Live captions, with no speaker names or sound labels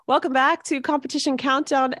Welcome back to Competition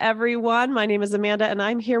Countdown, everyone. My name is Amanda, and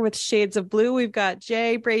I'm here with Shades of Blue. We've got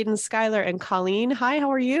Jay, Braden, Skylar, and Colleen. Hi,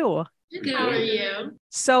 how are you? Good. How are you?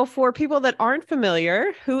 So for people that aren't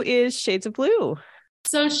familiar, who is Shades of Blue?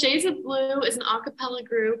 So Shades of Blue is an a cappella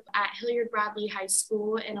group at Hilliard Bradley High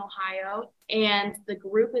School in Ohio. And the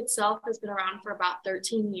group itself has been around for about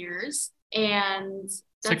 13 years. And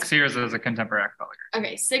 6 years as a contemporary a cappella group.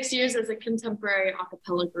 Okay, 6 years as a contemporary a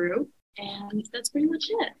cappella group. And that's pretty much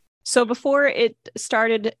it. So before it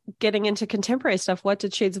started getting into contemporary stuff, what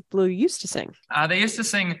did Shades of Blue used to sing? They used to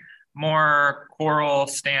sing more choral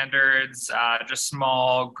standards, just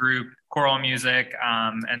small group choral music,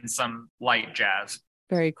 and some light jazz.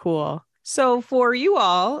 Very cool. So for you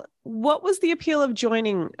all, what was the appeal of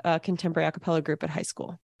joining a contemporary a cappella group at high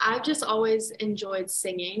school? I've just always enjoyed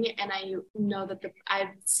singing, and I know that I've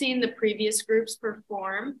seen the previous groups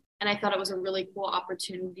perform, and I thought it was a really cool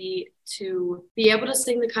opportunity to be able to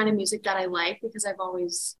sing the kind of music that I like, because I've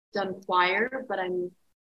always done choir, but I'm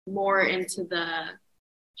more into the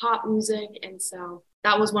pop music, and so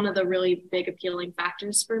that was one of the really big appealing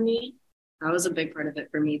factors for me. That was a big part of it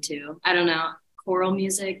for me too. I don't know, choral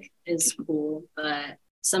music is cool, but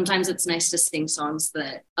sometimes it's nice to sing songs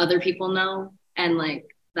that other people know and like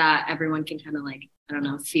that everyone can kind of like, I don't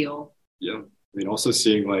know, feel. Yeah. I mean, also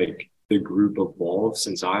seeing like the group evolve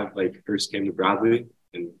since I like first came to Bradley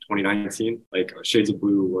in 2019, like Shades of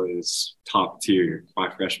Blue was top tier my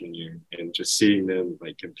freshman year, and just seeing them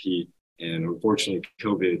like compete. And unfortunately,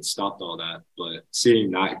 COVID stopped all that. But seeing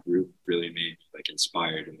that group really made me like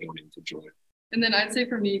inspired and wanting to join. And then I'd say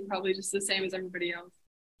for me, probably just the same as everybody else.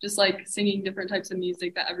 Just like singing different types of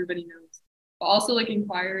music that everybody knows. But also like in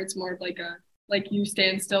choir, it's more of like you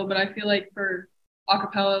stand still. But I feel like for a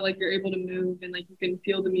cappella, like you're able to move and like you can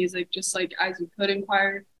feel the music just like as you could in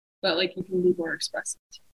choir, but like you can be more expressive.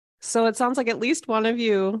 So it sounds like at least one of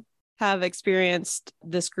you have experienced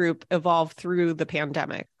this group evolve through the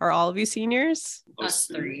pandemic. Are all of you seniors? Us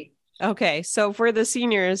three. Okay, so for the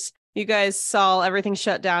seniors, you guys saw everything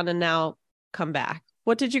shut down and now come back.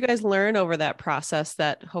 What did you guys learn over that process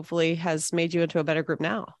that hopefully has made you into a better group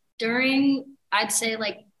now? During, I'd say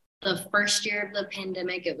like the first year of the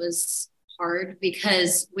pandemic, it was hard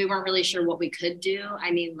because we weren't really sure what we could do. I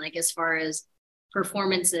mean, like as far as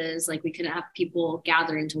performances, like we couldn't have people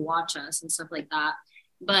gathering to watch us and stuff like that.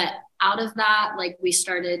 But out of that, like we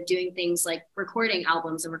started doing things like recording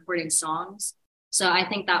albums and recording songs. So I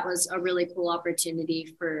think that was a really cool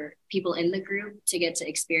opportunity for people in the group to get to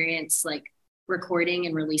experience like recording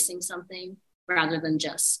and releasing something rather than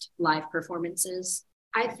just live performances.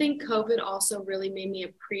 I think COVID also really made me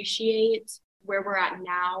appreciate where we're at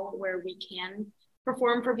now, where we can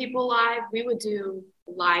perform for people live. We would do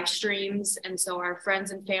live streams, and so our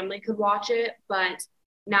friends and family could watch it. But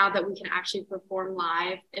now that we can actually perform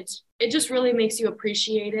live, it just really makes you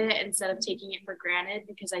appreciate it instead of taking it for granted,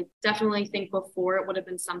 because I definitely think before it would have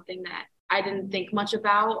been something that I didn't think much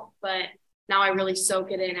about, but now I really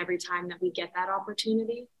soak it in every time that we get that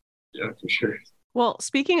opportunity. Yeah, for sure. Well,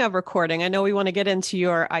 speaking of recording, I know we want to get into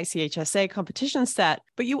your ICHSA competition set,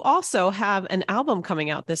 but you also have an album coming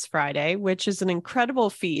out this Friday, which is an incredible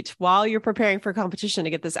feat. While you're preparing for competition to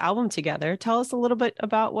get this album together, tell us a little bit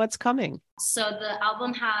about what's coming. So the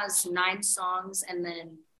album has 9 songs, and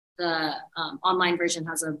then the online version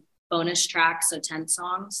has a bonus track, so 10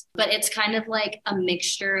 songs. But it's kind of like a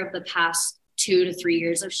mixture of the past 2 to 3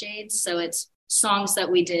 years of Shades. So it's songs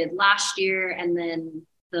that we did last year, and then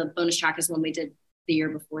the bonus track is one we did the year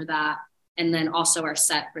before that, and then also our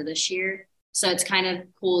set for this year. So it's kind of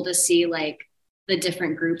cool to see like the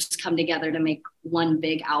different groups come together to make one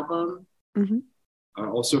big album. Mm-hmm. I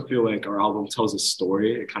also feel like our album tells a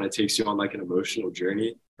story. It kind of takes you on like an emotional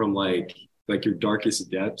journey from like your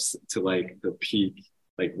darkest depths to like the peak,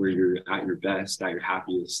 like where you're at your best, at your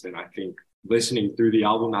happiest. And I think listening through the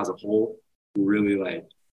album as a whole will really like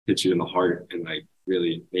hit you in the heart and like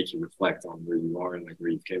really make you reflect on where you are and like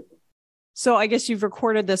where you came from. So I guess you've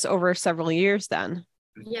recorded this over several years then.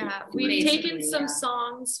 Yeah, we've taken some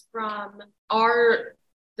songs from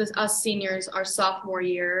us seniors, our sophomore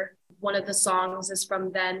year. One of the songs is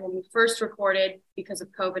from then when we first recorded because of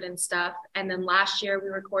COVID and stuff. And then last year we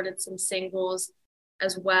recorded some singles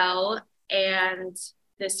as well. And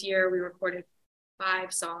this year we recorded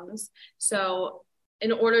 5 songs. So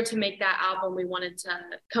in order to make that album, we wanted to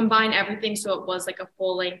combine everything so it was like a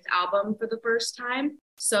full-length album for the first time.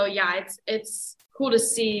 So yeah, it's cool to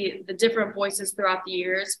see the different voices throughout the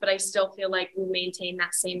years, but I still feel like we maintain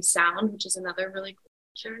that same sound, which is another really cool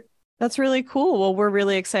feature. That's really cool. Well, we're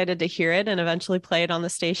really excited to hear it and eventually play it on the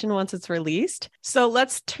station once it's released. So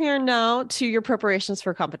let's turn now to your preparations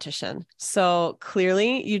for competition. So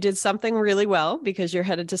clearly you did something really well because you're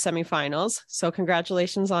headed to semifinals. So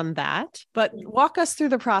congratulations on that. But walk us through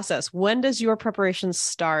the process. When does your preparation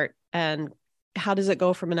start and how does it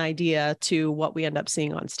go from an idea to what we end up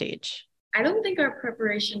seeing on stage? I don't think our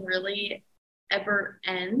preparation really ever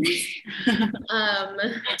ends.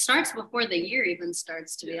 It starts before the year even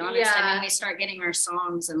starts, to be honest. Yeah. I mean, we start getting our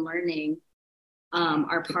songs and learning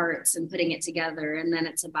our parts and putting it together. And then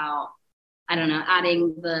it's about, I don't know,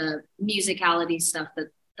 adding the musicality stuff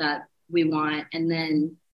that we want, and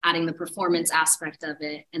then adding the performance aspect of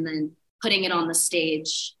it, and then putting it on the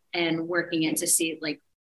stage and working it to see like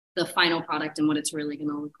the final product and what it's really going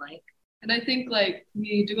to look like. And I think like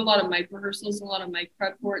we do a lot of mic rehearsals and a lot of mic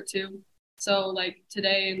prep for it too. So like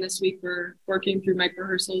today and this week, we're working through mic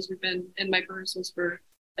rehearsals. We've been in mic rehearsals for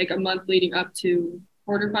like a month leading up to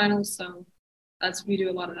quarterfinals. So we do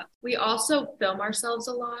a lot of that. We also film ourselves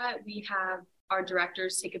a lot. We have our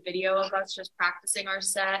directors take a video of us just practicing our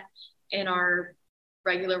set in our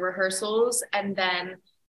regular rehearsals. And then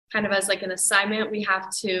kind of as like an assignment, we have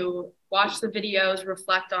to watch the videos,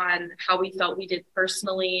 reflect on how we felt we did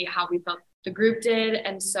personally, how we felt the group did.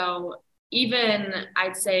 And so even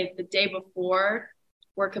I'd say the day before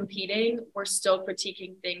we're competing, we're still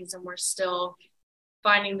critiquing things and we're still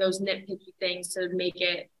finding those nitpicky things to make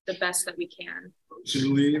it the best that we can.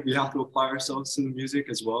 Usually we have to apply ourselves to the music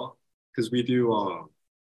as well, because we do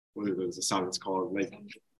what is the sound it's called? Like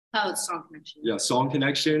It's Song Connection. Yeah, Song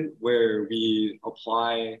Connection, where we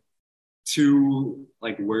apply to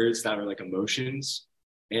like words that are like emotions.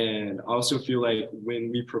 And I also feel like when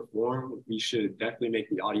we perform, we should definitely make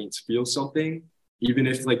the audience feel something, even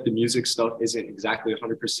if like the music stuff isn't exactly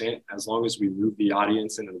 100%, as long as we move the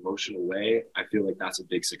audience in an emotional way, I feel like that's a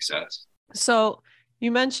big success. So you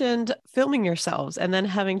mentioned filming yourselves and then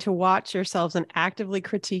having to watch yourselves and actively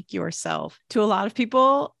critique yourself. To a lot of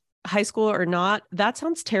people, high school or not, that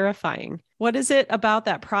sounds terrifying. What is it about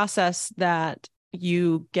that process that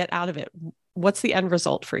you get out of it? What's the end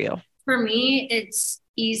result for you? For me, it's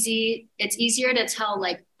easier to tell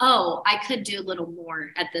like, oh, I could do a little more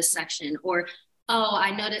at this section, or oh,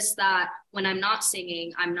 I noticed that when I'm not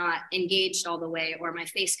singing, I'm not engaged all the way, or my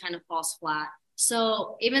face kind of falls flat.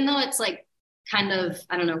 So even though it's like kind of,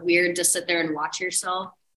 I don't know, weird to sit there and watch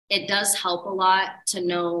yourself, it does help a lot to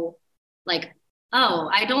know like, oh,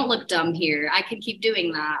 I don't look dumb here, I could keep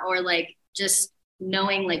doing that, or like just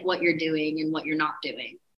knowing like what you're doing and what you're not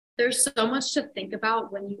doing. There's so much to think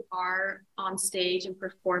about when you are on stage and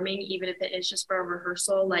performing, even if it is just for a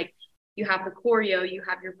rehearsal. Like you have the choreo, you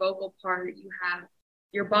have your vocal part, you have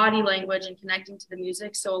your body language and connecting to the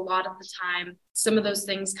music. So a lot of the time, some of those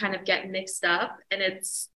things kind of get mixed up, and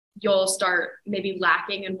you'll start maybe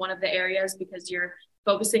lacking in one of the areas because you're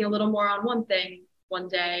focusing a little more on one thing one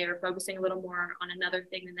day or focusing a little more on another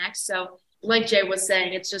thing the next. So like Jay was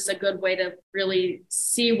saying, it's just a good way to really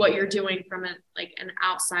see what you're doing from an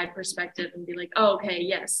outside perspective and be like, oh, okay,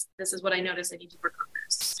 yes, this is what I noticed. I need to work on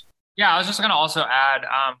this. Yeah, I was just going to also add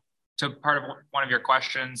to part of one of your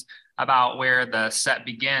questions about where the set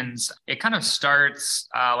begins. It kind of starts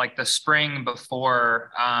like the spring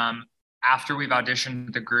before, after we've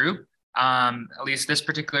auditioned the group. At least this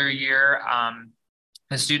particular year,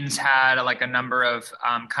 the students had like a number of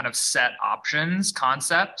kind of set options,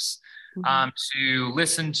 concepts, to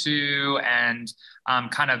listen to and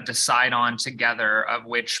kind of decide on together of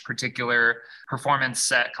which particular performance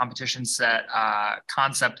set, competition set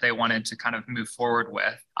concept they wanted to kind of move forward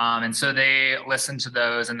with. And so they listened to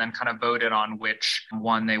those and then kind of voted on which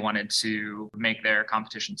one they wanted to make their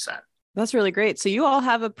competition set. That's really great. So you all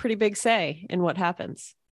have a pretty big say in what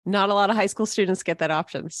happens. Not a lot of high school students get that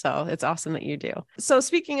option. So it's awesome that you do. So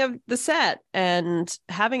speaking of the set and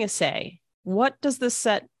having a say, what does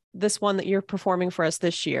this one that you're performing for us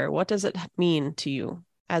this year, what does it mean to you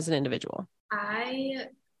as an individual? I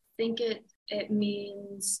think it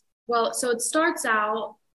means, well, so it starts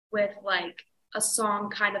out with like a song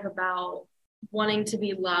kind of about wanting to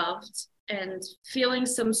be loved and feeling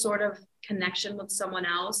some sort of connection with someone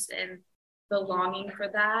else and the longing for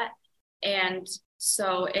that. And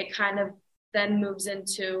so it kind of then moves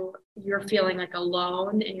into you're feeling like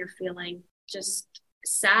alone and you're feeling just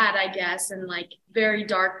sad, I guess, and like very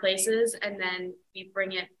dark places. And then we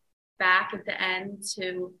bring it back at the end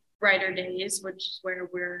to brighter days, which is where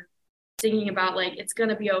we're singing about like, it's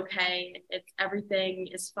going to be okay. Everything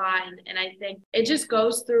is fine. And I think it just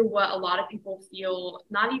goes through what a lot of people feel,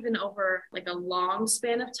 not even over like a long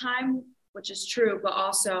span of time, which is true, but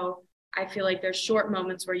also I feel like there's short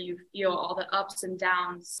moments where you feel all the ups and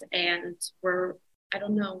downs, and I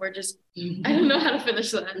don't know how to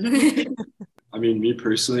finish that. I mean, me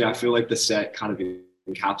personally, I feel like the set kind of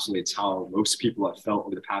encapsulates how most people have felt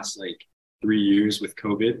over the past like 3 years with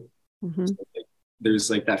COVID. Mm-hmm. So, like, there's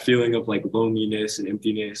like that feeling of like loneliness and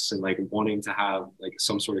emptiness and like wanting to have like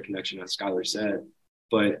some sort of connection, as Skylar said,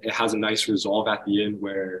 but it has a nice resolve at the end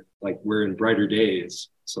where like we're in brighter days.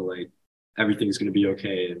 So like everything's going to be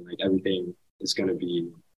okay, and like everything is going to be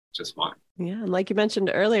just fine. Yeah. And like you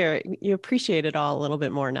mentioned earlier, you appreciate it all a little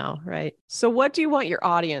bit more now, right? So what do you want your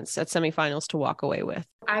audience at semifinals to walk away with?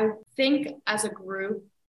 I think as a group,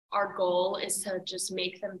 our goal is to just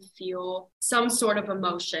make them feel some sort of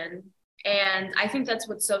emotion. And I think that's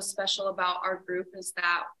what's so special about our group, is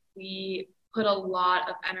that we put a lot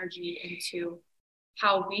of energy into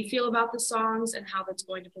how we feel about the songs and how that's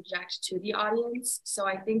going to project to the audience. So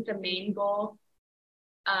I think the main goal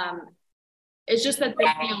is just that they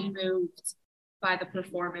feel moved by the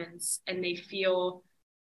performance and they feel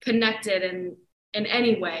connected in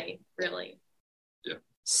any way, really. Yeah.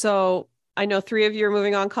 So I know 3 of you are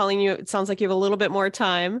moving on. Colleen, it sounds like you have a little bit more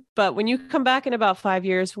time, but when you come back in about 5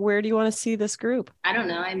 years, where do you want to see this group? I don't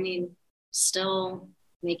know. I mean, still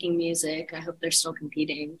making music. I hope they're still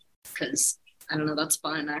competing, because I don't know, that's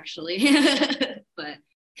fun actually. But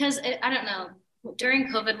because I don't know, during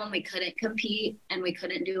COVID, when we couldn't compete and we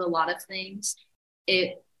couldn't do a lot of things,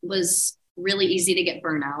 it was really easy to get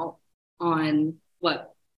burnt out on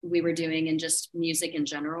what we were doing and just music in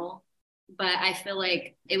general. But I feel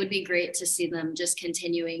like it would be great to see them just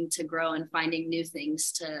continuing to grow and finding new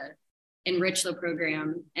things to enrich the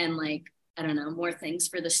program, and like, I don't know, more things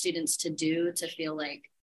for the students to do, to feel like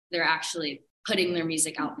they're actually putting their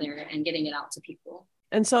music out there and getting it out to people.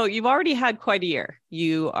 And so you've already had quite a year.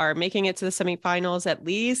 You are making it to the semifinals, at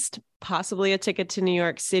least, possibly a ticket to New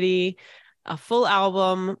York City, a full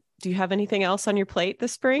album. Do you have anything else on your plate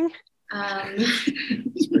this spring?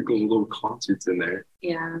 Sprinkle little concerts in there.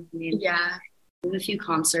 Yeah. We have a few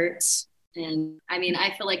concerts. And I mean,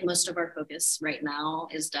 I feel like most of our focus right now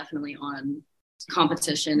is definitely on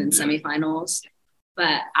competition and semifinals.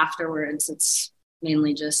 But afterwards, it's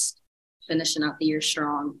mainly just finishing out the year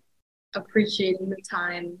strong. Appreciating the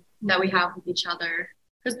time that we have with each other,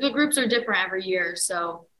 because the groups are different every year.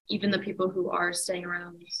 So even the people who are staying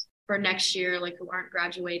around for next year, like who aren't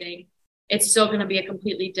graduating, it's still going to be a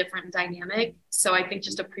completely different dynamic. So I think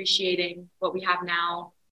just appreciating what we have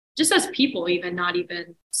now, just as people, even not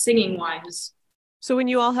even singing wise. So when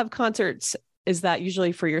you all have concerts, is that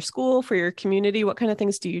usually for your school, for your community? What kind of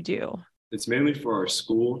things do you do? It's mainly for our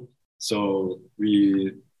school. So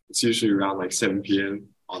it's usually around like 7 p.m.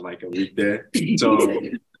 on like a weekday. So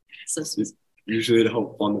it's usually to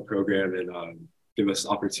help fund the program and give us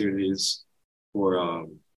opportunities for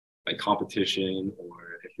like competition,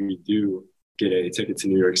 or if we do get a ticket to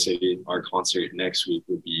New York City, our concert next week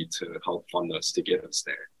would be to help fund us to get us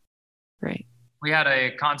there. Right. We had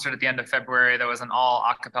a concert at the end of February that was an all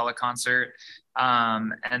a cappella concert.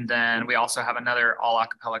 And then we also have another all a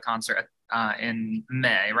cappella concert in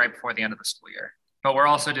May, right before the end of the school year. But we're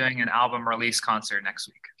also doing an album release concert next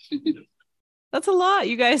week. That's a lot.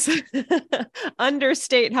 You guys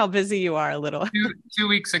understate how busy you are a little. 2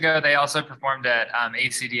 weeks ago, they also performed at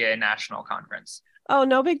ACDA National Conference. Oh,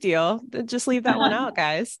 no big deal. Just leave that one out,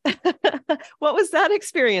 guys. What was that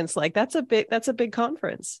experience like? That's a big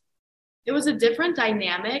conference. It was a different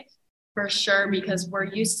dynamic for sure, because we're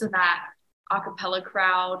used to that a cappella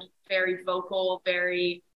crowd, very vocal,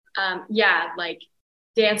 very, like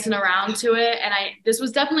dancing around to it. And this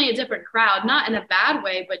was definitely a different crowd, not in a bad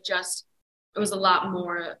way, but just, it was a lot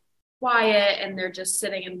more quiet and they're just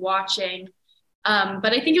sitting and watching.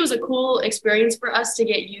 But I think it was a cool experience for us to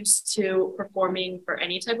get used to performing for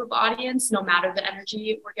any type of audience, no matter the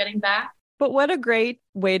energy we're getting back. But what a great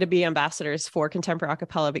way to be ambassadors for contemporary a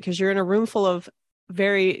cappella, because you're in a room full of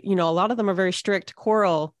a lot of them are very strict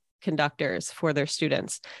choral conductors for their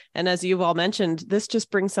students. And as you've all mentioned, this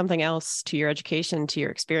just brings something else to your education, to your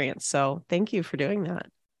experience. So thank you for doing that.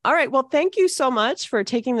 All right. Well, thank you so much for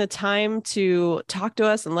taking the time to talk to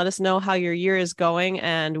us and let us know how your year is going.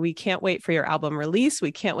 And we can't wait for your album release.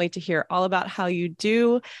 We can't wait to hear all about how you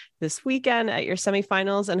do this weekend at your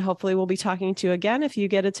semifinals. And hopefully we'll be talking to you again if you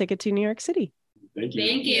get a ticket to New York City. Thank you.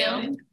 Thank you.